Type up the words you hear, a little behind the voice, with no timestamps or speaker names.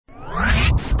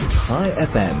High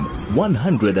FM,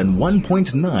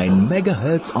 101.9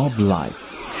 megahertz of life.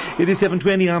 It is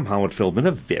 7:20. I'm Howard Feldman.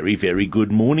 A very, very good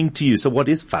morning to you. So what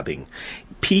is phubbing?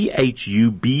 Phubbing.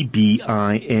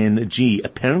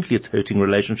 Apparently it's hurting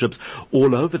relationships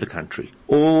all over the country.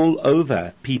 All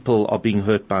over. People are being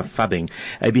hurt by phubbing.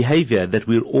 A behavior that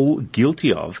we're all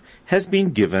guilty of has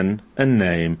been given a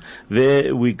name.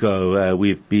 There we go.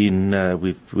 It's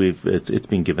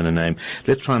been given a name.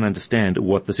 Let's try and understand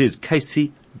what this is.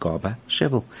 Garber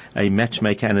Shevel, a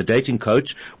matchmaker and a dating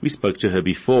coach. We spoke to her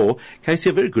before. Casey,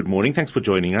 a very good morning. Thanks for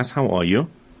joining us. How are you?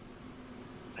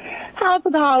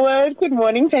 Howard. Good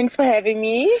morning. Thanks for having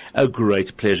me. A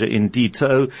great pleasure indeed.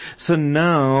 So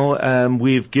now,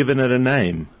 we've given it a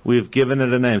name.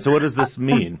 So what does this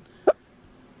mean?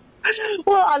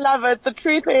 Well, I love it. The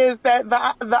truth is that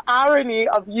the irony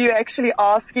of you actually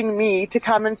asking me to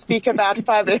come and speak about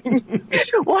phubbing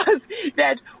was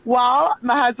that while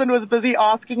my husband was busy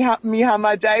asking me how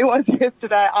my day was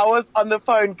yesterday, I was on the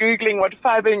phone Googling what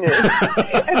phubbing is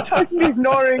and totally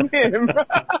ignoring him.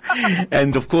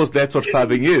 And of course that's what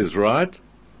phubbing is, right?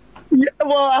 Yeah,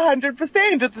 well,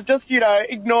 100%. It's just,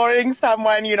 ignoring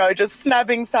someone, just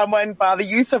snubbing someone by the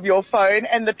use of your phone.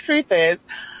 And the truth is,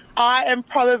 I am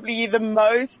probably the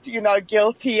most,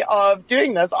 guilty of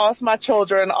doing this. Ask my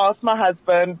children, ask my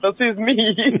husband. This is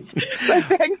me. So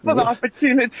thanks for the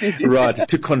opportunity. Right,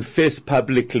 to confess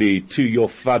publicly to your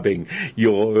phubbing,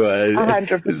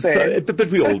 100%. But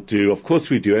we all do, of course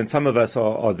we do. And some of us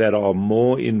are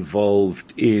more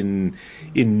involved in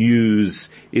news,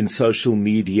 in social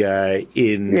media,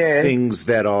 in things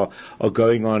that are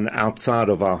going on outside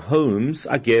of our homes,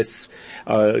 I guess,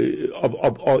 are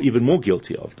even more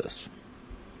guilty of this.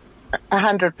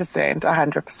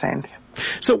 100%.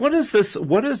 So what is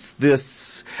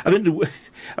this? I mean,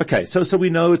 okay, so we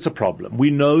know it's a problem.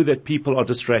 We know that people are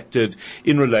distracted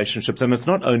in relationships, and it's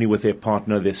not only with their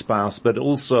partner, their spouse, but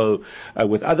also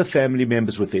with other family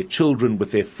members, with their children,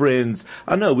 with their friends.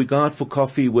 I know we go out for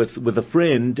coffee with a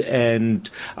friend, and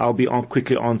I'll be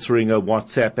quickly answering a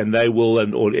WhatsApp, and they will,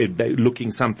 or they're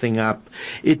looking something up.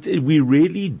 We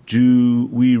really do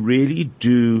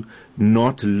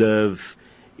not live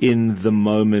in the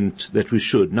moment that we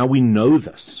should. Now we know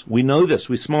this.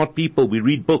 We're smart people. We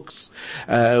read books.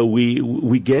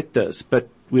 We get this, but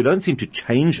we don't seem to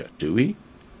change it, do we?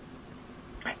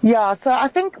 Yeah, so I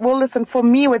think, well, listen, for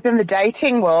me within the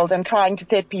dating world and trying to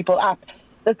set people up,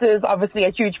 this is obviously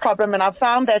a huge problem, and I've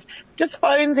found that just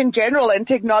phones in general and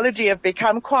technology have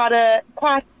become quite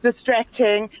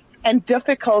distracting and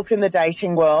difficult in the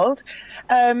dating world.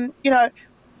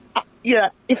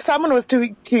 If someone was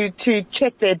to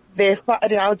check their phone,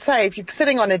 I would say if you're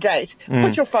sitting on a date,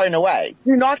 put your phone away.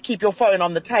 Do not keep your phone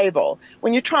on the table.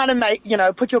 When you're trying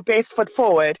to put your best foot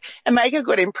forward and make a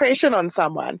good impression on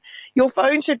someone, your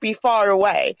phone should be far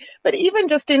away. But even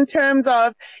just in terms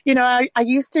of, I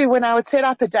used to, when I would set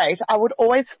up a date, I would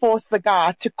always force the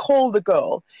guy to call the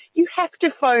girl. You have to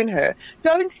phone her.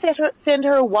 Don't send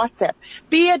her a WhatsApp.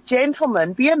 Be a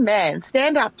gentleman. Be a man.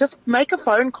 Stand up. Just make a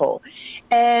phone call.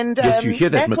 And yes, you hear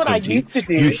that, that's Makundi. What I used to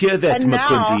do. You hear that, and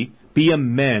Makundi. Now, be a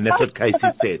man. That's what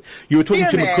Casey said. You were talking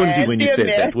to Makundi when you said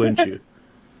that, weren't you?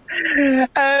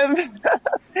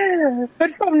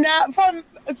 But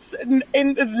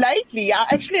lately, I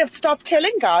actually have stopped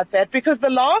telling guys that, because the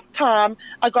last time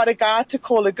I got a guy to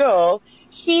call a girl,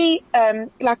 he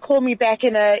called me back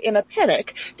in a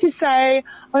panic to say,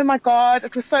 "Oh my God,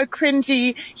 it was so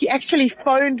cringy. He actually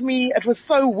phoned me. It was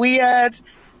so weird."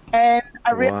 And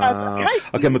I realized,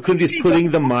 okay, Makundi is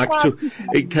pulling the mic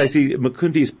Casey,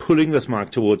 Makundi is pulling this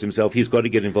mic towards himself. He's got to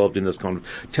get involved in this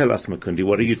conversation. Tell us, Makundi,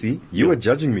 what do you see? You were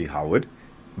judging me, Howard,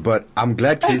 but I'm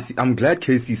glad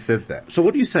Casey said that. So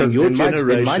what are you saying? In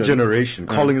my generation,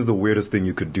 calling is the weirdest thing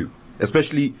you could do,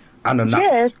 especially unannounced.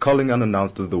 Yes. Calling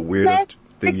unannounced is the weirdest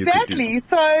thing you could do. Exactly.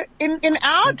 So in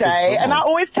our day, and I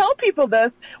always tell people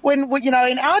this, when in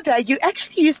our day, you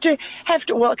actually used to have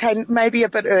to, well, okay, maybe a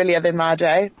bit earlier than my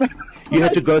day. You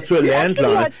had to go through a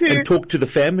landline and talk to the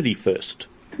family first.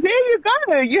 There you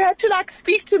go. You had to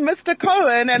speak to Mr.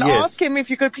 Cohen and ask him if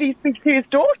you could please speak to his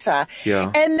daughter.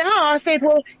 Yeah. And now I said,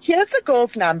 well, here's the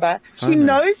girl's number. She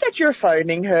knows that you're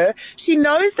phoning her. She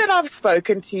knows that I've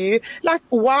spoken to you.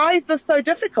 Why is this so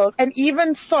difficult? And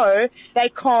even so, they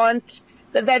can't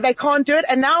do it.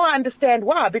 And now I understand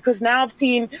why, because now I've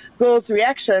seen girls'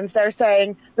 reactions. They're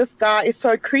saying, this guy is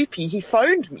so creepy. He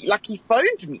phoned me. He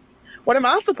phoned me. What am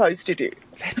I supposed to do?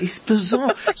 That is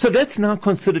bizarre. So that's now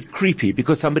considered creepy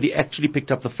because somebody actually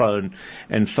picked up the phone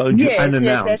and phoned you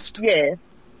unannounced. Yes.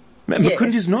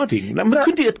 Makundi's nodding. Now,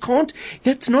 Makundi, it can't,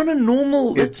 that's not a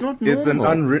normal, that's not normal. It's an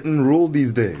unwritten rule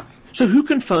these days. So who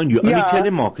can phone you? Only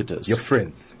telemarketers? Your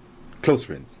friends. Close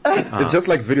friends. It's just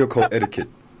like video call etiquette.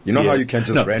 You know how you can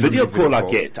just randomly video call.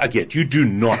 I get. You do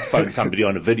not phone somebody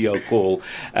on a video call,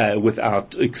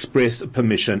 without express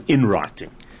permission in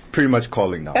writing. Pretty much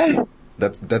calling now.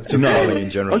 That's just calling in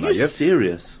general. Are you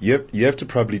serious? You have to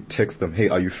probably text them, hey,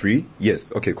 are you free?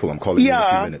 Yes. Okay, cool. I'm calling you in a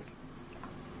few minutes.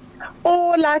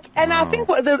 Or and I think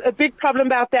a big problem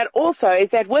about that also is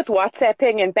that with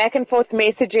WhatsApping and back and forth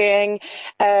messaging,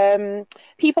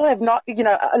 people have not,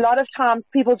 a lot of times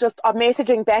people just are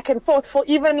messaging back and forth for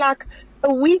even like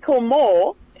a week or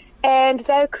more, and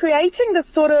they're creating this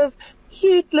sort of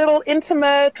cute little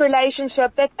intimate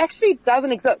relationship that actually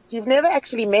doesn't exist. You've never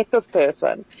actually met this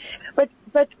person. But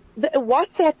the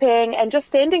WhatsApping and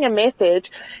just sending a message,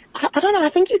 I don't know, I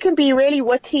think you can be really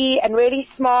witty and really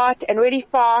smart and really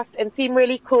fast and seem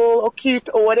really cool or cute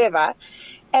or whatever.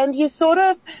 And you sort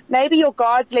of, maybe your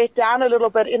guard's let down a little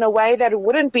bit in a way that it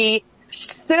wouldn't be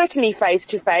certainly face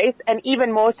to face and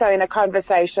even more so in a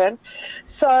conversation.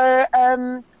 So,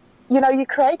 you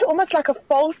create almost like a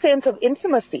false sense of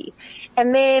intimacy.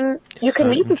 And then you can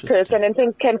meet this person and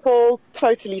things can fall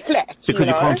totally flat. Because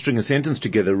you can't string a sentence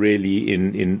together really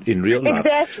in real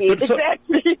life.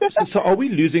 Exactly. So are we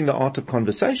losing the art of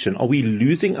conversation? Are we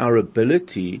losing our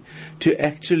ability to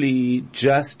actually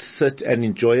just sit and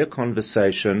enjoy a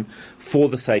conversation for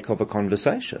the sake of a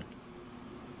conversation?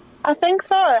 I think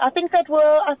so. I think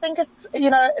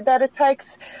it's, that it takes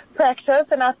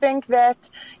practice, and I think that,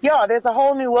 there's a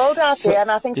whole new world out there,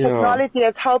 and I think technology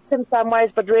has helped in some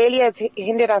ways, but really has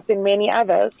hindered us in many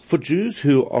others. For Jews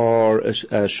who are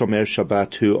Shomer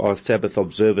Shabbat, who are Sabbath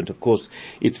observant, of course,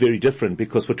 it's very different,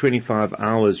 because for 25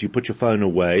 hours you put your phone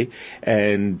away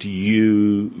and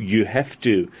you have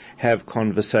to have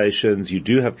conversations. You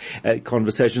do have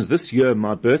conversations. This year,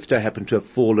 my birthday happened to have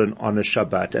fallen on a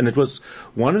Shabbat, and it was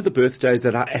one of the birthdays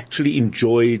that I actually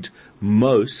enjoyed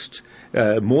most,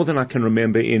 more than I can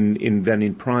remember than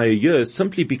in prior years,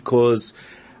 simply because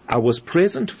I was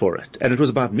present for it. And it was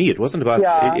about me. It wasn't about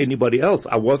anybody else.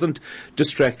 I wasn't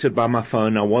distracted by my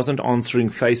phone. I wasn't answering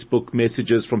Facebook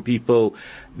messages from people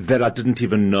that I didn't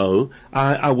even know.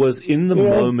 I was in the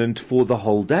moment for the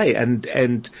whole day.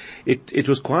 And it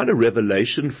was quite a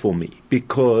revelation for me,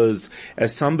 because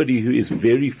as somebody who is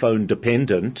very phone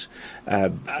dependent,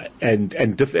 and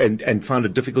find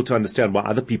it difficult to understand why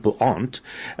other people aren't,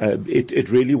 it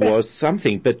really was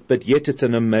something. But yet it's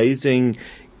an amazing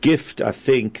gift, I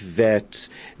think, that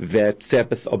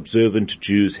Sabbath observant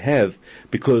Jews have,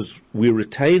 because we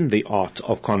retain the art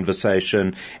of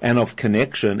conversation and of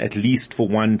connection at least for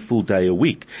one full day a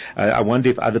week. I wonder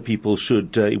if other people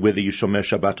should, whether you Shomer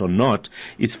Shabbat or not,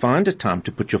 is find a time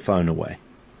to put your phone away.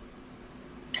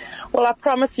 Well, I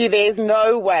promise you there's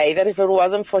no way that if it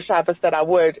wasn't for Shabbos that I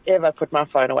would ever put my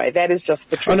phone away. That is just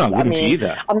the truth. Oh, no, I wouldn't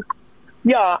either.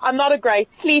 I'm not a great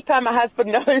sleeper. My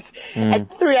husband knows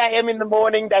at 3 a.m. in the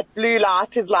morning that blue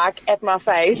light is like at my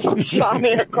face,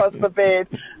 shining across the bed.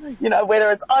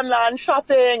 Whether it's online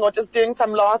shopping or just doing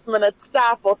some last minute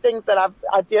stuff or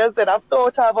ideas that I've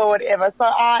thought of or whatever. So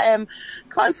I am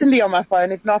constantly on my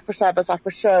phone. If not for Shabbos, I for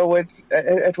sure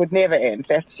it would never end.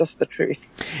 That's just the truth.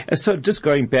 So just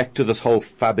going back to this whole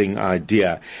phubbing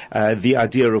idea, the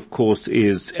idea, of course,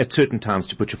 is at certain times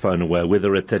to put your phone away,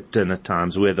 whether it's at dinner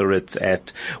times, whether it's at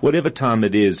whatever time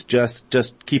it is, just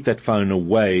keep that phone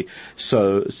away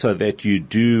so that you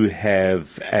do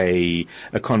have a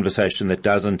conversation that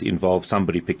doesn't involve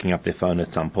somebody picking up their phone at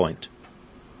some point.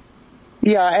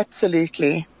 Yeah,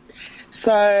 absolutely.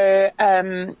 So,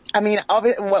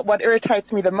 what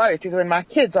irritates me the most is when my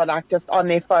kids are like just on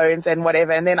their phones and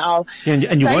whatever, and then I'll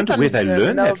and you wonder where they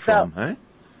learn that from, eh?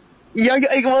 Yeah,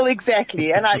 well,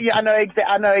 exactly. And I know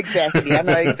exactly.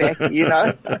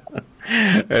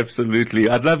 Absolutely.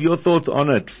 I'd love your thoughts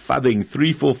on it. Phubbing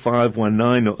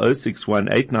 34519 or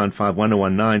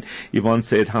 061-895-1019. Yvonne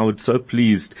said, Howard, so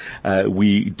pleased,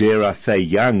 we dare I say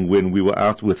young when we were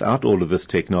out without all of this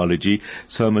technology.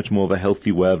 So much more of a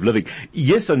healthy way of living.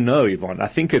 Yes and no, Yvonne. I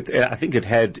think it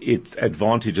had its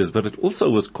advantages, but it also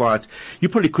was you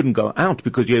probably couldn't go out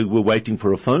because you were waiting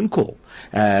for a phone call.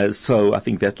 So I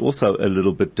think that's also a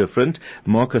little bit different.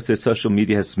 Marco says social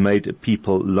media has made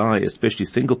people lie, especially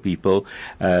single people.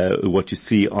 What you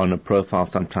see on a profile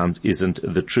sometimes isn't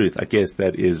the truth. I guess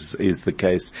that is the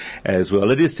case as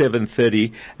well. It is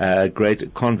 7:30.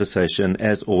 Great conversation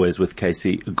as always with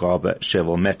Casey Garber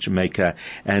Shevel, Matchmaker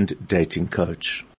and Dating Coach.